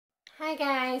Hi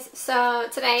guys, so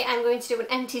today I'm going to do an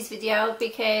empties video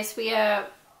because we are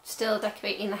still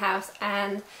decorating the house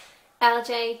and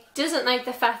LJ doesn't like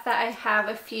the fact that I have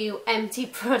a few empty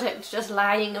products just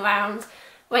lying around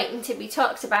waiting to be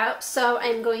talked about. So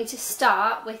I'm going to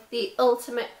start with the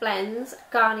Ultimate Blends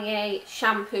Garnier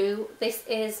shampoo. This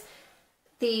is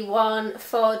the one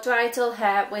for dry dull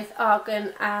hair with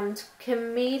argan and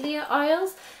camellia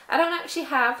oils. I don't actually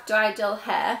have dry dull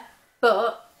hair,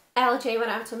 but LJ went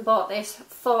out and bought this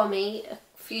for me a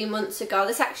few months ago.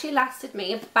 This actually lasted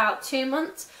me about 2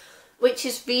 months, which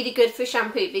is really good for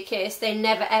shampoo because they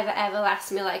never ever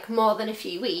last me like more than a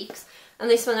few weeks. And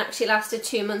this one actually lasted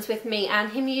 2 months with me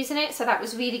and him using it, so that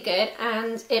was really good.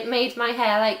 And it made my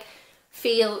hair like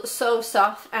feel so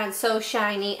soft and so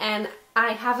shiny, and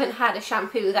I haven't had a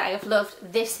shampoo that I have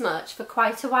loved this much for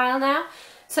quite a while now.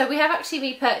 So we have actually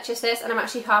repurchased this, and I'm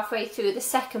actually halfway through the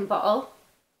second bottle,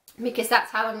 because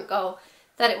that's how long ago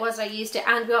that it was I used it.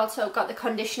 And we also got the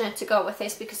conditioner to go with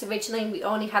this because originally we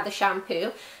only had the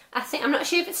shampoo. I'm not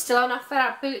sure if it's still on offer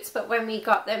at Boots, but when we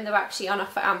got them they were actually on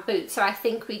offer at Boots, so I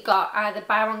think we got either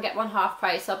buy one get one half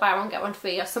price or buy one get one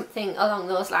free or something along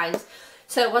those lines.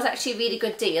 So it was actually a really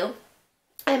good deal.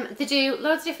 They do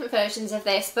loads of different versions of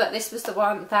this, but this was the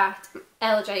one that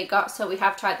LJ got, so we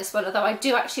have tried this one, although I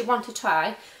do actually want to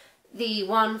try the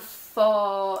one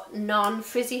for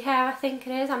non-frizzy hair, I think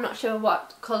it is. I'm not sure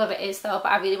what colour it is though, but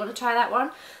I really want to try that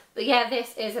one. But yeah,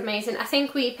 this is amazing. I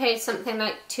think we paid something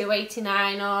like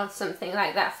 $2.89 or something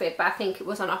like that for it, but I think it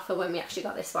was on offer when we actually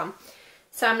got this one.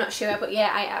 So I'm not sure, but yeah,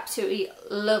 I absolutely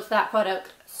love that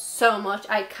product so much.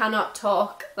 I cannot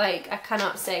talk, like I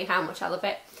cannot say how much I love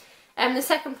it. The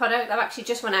second product I've actually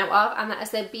just run out of, and that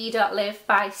is the b.liv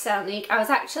by Selnique. I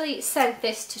was actually sent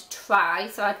this to try,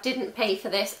 so I didn't pay for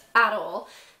this at all.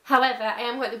 However, I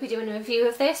am going to be doing a review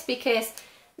of this because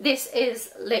this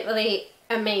is literally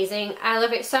amazing. I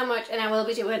love it so much, and I will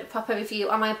be doing a proper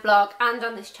review on my blog and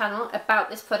on this channel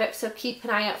about this product, so keep an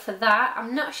eye out for that.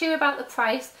 I'm not sure about the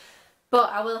price,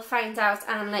 but I will find out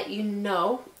and let you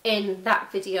know in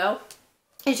that video.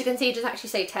 As you can see, it does actually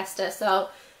say tester, so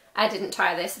I didn't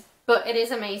try this. But it is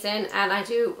amazing, and I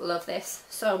do love this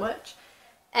so much.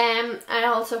 I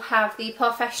also have the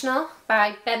Professional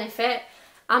by Benefit.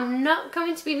 I'm not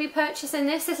going to be repurchasing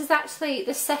this. This is actually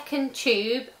the second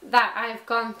tube that I've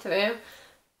gone through.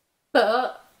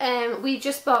 But we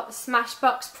just bought the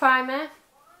Smashbox primer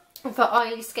for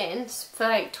oily skins for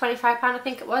like £25 I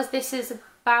think it was. This is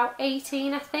about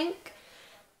 18 I think.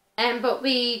 But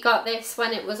we got this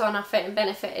when it was on offer in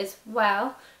Benefit as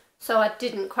well. So I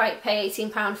didn't quite pay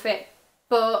 £18 for it,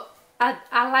 but I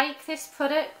like this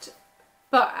product,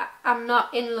 but I'm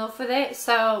not in love with it.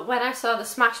 So when I saw the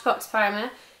Smashbox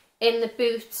primer in the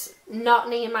Boots, not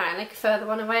near mine, like a further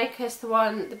one away, because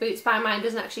the Boots by mine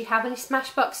doesn't actually have any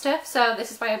Smashbox stuff, so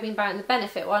this is why I've been buying the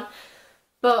Benefit one.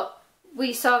 But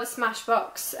we saw the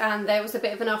Smashbox and there was a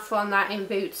bit of an offer on that in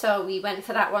Boots, so we went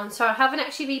for that one. So I haven't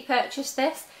actually repurchased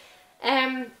this.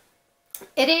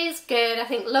 It is good. I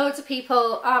think loads of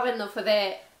people are in love with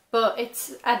it, but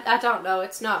I don't know,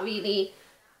 it's not really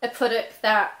a product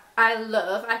that I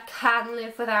love. I can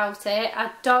live without it. I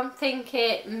don't think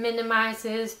it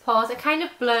minimises pores. It kind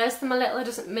of blurs them a little, it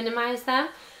doesn't minimise them.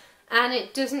 And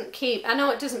it doesn't keep, I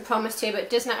know it doesn't promise to, but it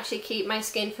doesn't actually keep my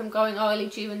skin from going oily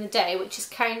during the day, which is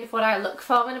kind of what I look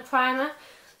for in a primer.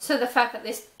 So the fact that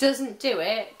this doesn't do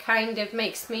it kind of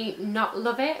makes me not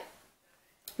love it.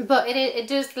 But it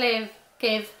does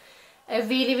give a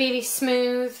really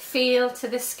smooth feel to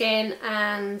the skin,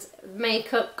 and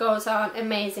makeup goes on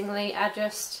amazingly.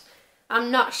 I'm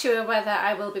not sure whether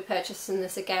I will be purchasing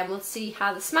this again. We'll see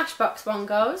how the Smashbox one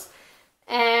goes.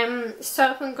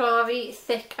 Soap and Glory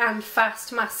Thick and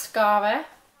Fast Mascara.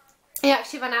 I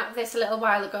actually ran out of this a little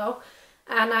while ago,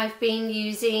 and I've been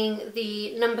using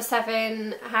the No.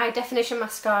 7 High Definition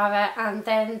Mascara and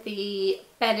then the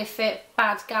Benefit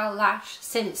Bad Gal Lash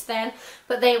since then,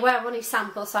 but they were only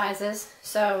sample sizes,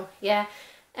 so yeah.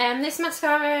 This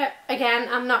mascara, again,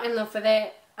 I'm not in love with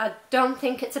it. I don't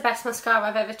think it's the best mascara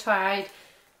I've ever tried,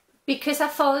 because I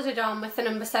followed it on with the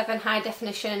No. 7 High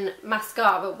Definition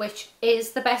Mascara, which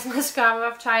is the best mascara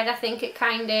I've tried. I think it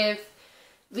kind of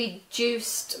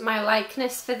reduced my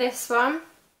likeness for this one.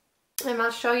 And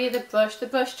I'll show you the brush. The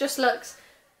brush just looks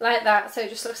like that, so it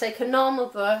just looks like a normal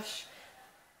brush.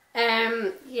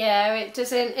 Yeah, it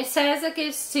says it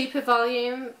gives super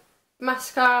volume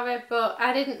mascara, but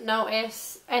I didn't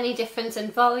notice any difference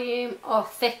in volume or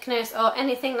thickness or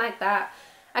anything like that.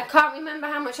 I can't remember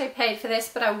how much I paid for this,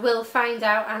 but I will find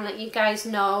out and let you guys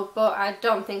know, but I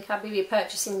don't think I'll be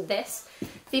repurchasing this.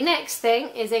 The next thing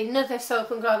is another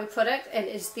Soap and Glory product. It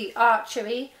is the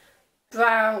Archery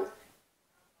Brow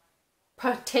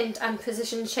tint and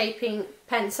precision shaping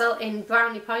pencil in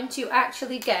brownie points, you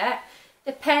actually get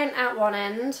the pen at one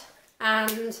end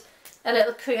and a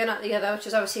little crayon at the other, which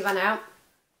has obviously run out.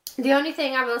 The only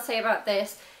thing I will say about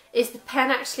this is the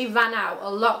pen actually ran out a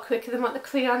lot quicker than what the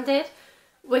crayon did,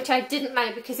 which I didn't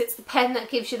like, because it's the pen that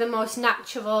gives you the most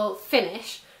natural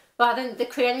finish, rather than the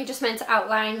crayon you're just meant to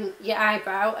outline your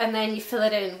eyebrow and then you fill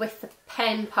it in with the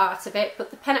pen part of it.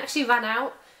 But the pen actually ran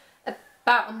out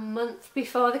about a month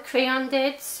before the crayon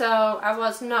did, so I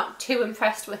was not too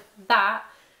impressed with that.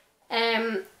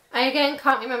 I again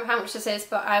can't remember how much this is,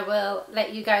 but I will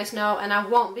let you guys know, and I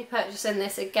won't be purchasing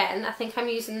this again. I think I'm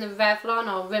using the Revlon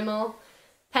or Rimmel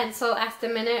pencil at the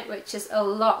minute, which is a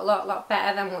lot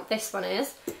better than what this one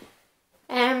is.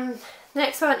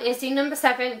 Next one is the number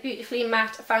 7 Beautifully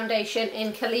Matte Foundation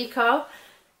in Calico.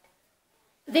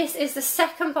 This is the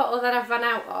second bottle that I've run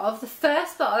out of. The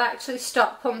first bottle actually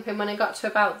stopped pumping when I got to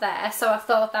about there, so I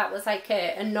thought that was like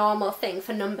a normal thing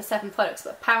for number 7 products,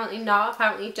 but apparently not.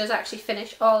 Apparently it does actually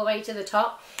finish all the way to the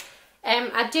top.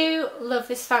 I do love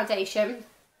this foundation.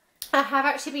 I have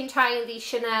actually been trying the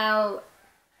Chanel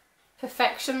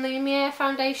Perfection Lumiere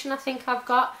foundation, I think I've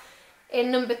got in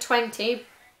number 20,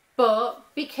 but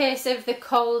because of the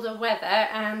colder weather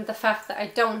and the fact that I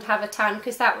don't have a tan,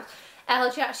 because that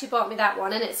LG actually bought me that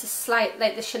one, and it's a slight,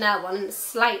 like the Chanel one, and it's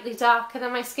slightly darker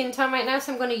than my skin tone right now,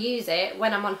 so I'm going to use it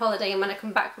when I'm on holiday and when I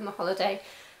come back from the holiday.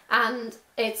 And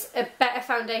it's a better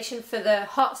foundation for the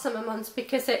hot summer months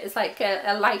because it is like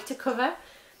a lighter cover,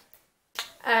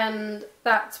 and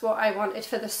that's what I wanted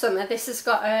for the summer. This has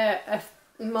got a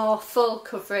more full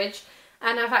coverage,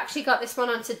 and I've actually got this one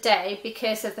on today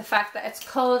because of the fact that it's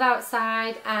cold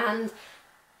outside and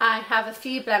I have a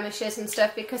few blemishes and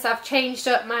stuff, because I've changed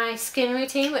up my skin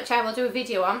routine, which I will do a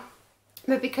video on.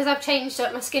 But because I've changed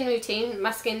up my skin routine, my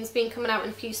skin's been coming out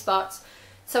in a few spots.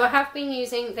 So I have been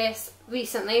using this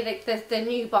recently, the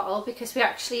new bottle, because we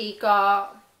actually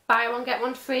got buy one get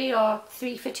one free or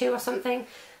 3 for 2 or something.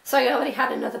 So I already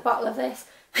had another bottle of this.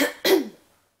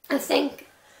 I think,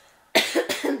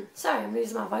 sorry, I'm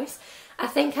losing my voice. I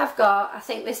think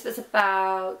this was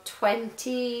about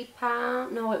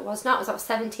 £20, no it was not, it was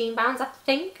about £17 I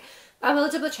think. I will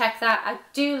double check that. I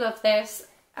do love this,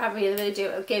 I really do.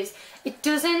 It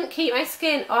doesn't keep my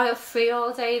skin oil free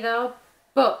all day though,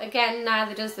 but again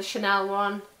neither does the Chanel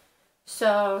one,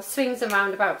 so swings and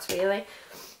roundabouts really.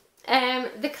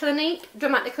 The Clinique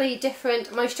Dramatically Different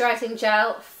Moisturising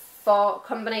Gel for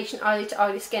combination oily to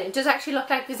oily skin. It does actually look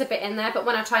like there's a bit in there, but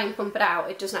when I try and pump it out,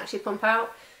 it doesn't actually pump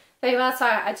out very well, so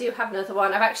I do have another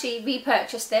one. I've actually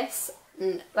repurchased this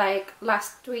like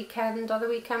last weekend or the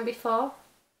weekend before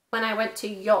when I went to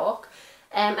York.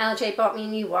 LJ bought me a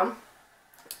new one.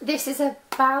 This is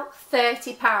about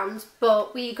 £30,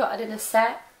 but we got it in a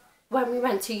set when we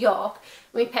went to York.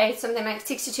 We paid something like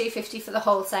 £62.50 for the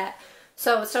whole set,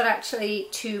 so it's not actually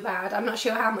too bad. I'm not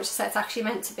sure how much the set's actually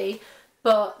meant to be,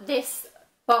 but this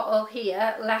bottle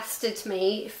here lasted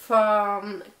me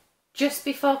from just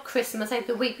before Christmas, like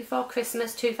the week before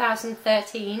Christmas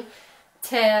 2013,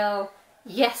 till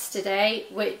yesterday,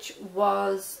 which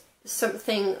was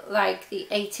something like the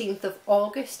 18th of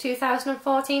August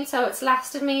 2014. So it's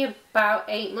lasted me about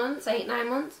 8 months, 8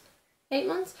 months,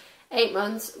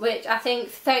 which I think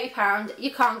 £30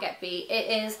 you can't get beat.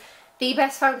 It is the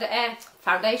best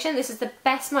foundation. This is the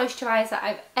best moisturiser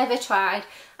I've ever tried.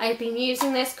 I've been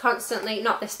using this constantly,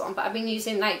 not this one, but I've been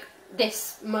using like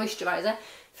this moisturiser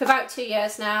for about 2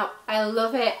 years now. I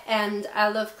love it, and I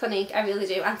love Clinique, I really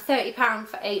do. And £30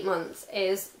 for 8 months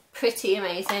is pretty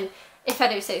amazing, if I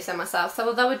do say so myself. So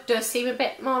although it does seem a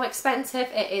bit more expensive,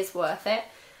 it is worth it.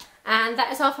 And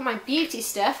that is all for my beauty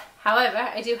stuff. However,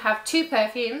 I do have 2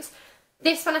 perfumes.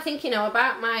 This one I think you know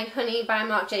about, my Honey by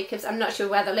Marc Jacobs. I'm not sure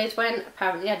where the lid went.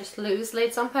 Apparently I just lose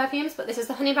lids on perfumes, but this is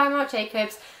the Honey by Marc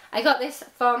Jacobs. I got this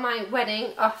for my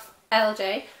wedding off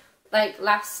LJ, like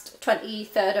last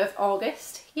 23rd of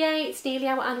August. Yay, it's nearly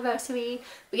our anniversary.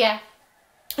 But yeah,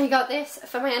 I got this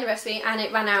for my anniversary and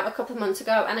it ran out a couple of months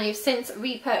ago, and I've since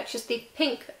repurchased the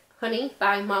Pink Honey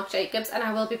by Marc Jacobs, and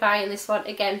I will be buying this one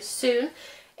again soon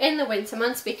in the winter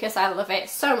months because I love it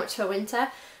so much for winter.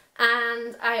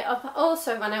 And I have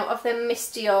also run out of the Miss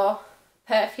Dior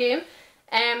perfume.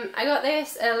 I got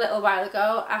this a little while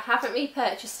ago. I haven't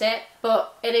repurchased it,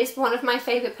 but it is one of my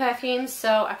favourite perfumes,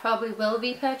 so I probably will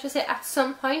repurchase it at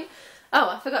some point. Oh,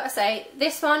 I forgot to say,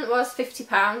 this one was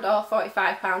 £50 or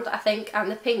 £45 I think,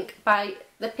 and the Pink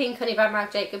Honey by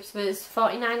Marc Jacobs was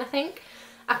 £49 I think.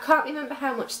 I can't remember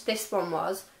how much this one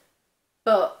was,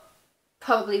 but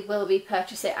probably will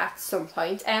repurchase it at some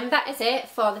point. That is it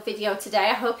for the video today.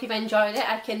 I hope you've enjoyed it.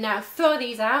 I can now throw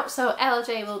these out, so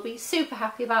LJ will be super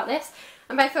happy about this.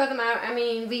 And by throw them out, I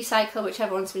mean recycle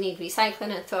whichever ones we need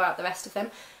recycling and throw out the rest of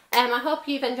them. I hope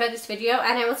you've enjoyed this video,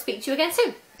 and I will speak to you again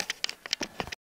soon.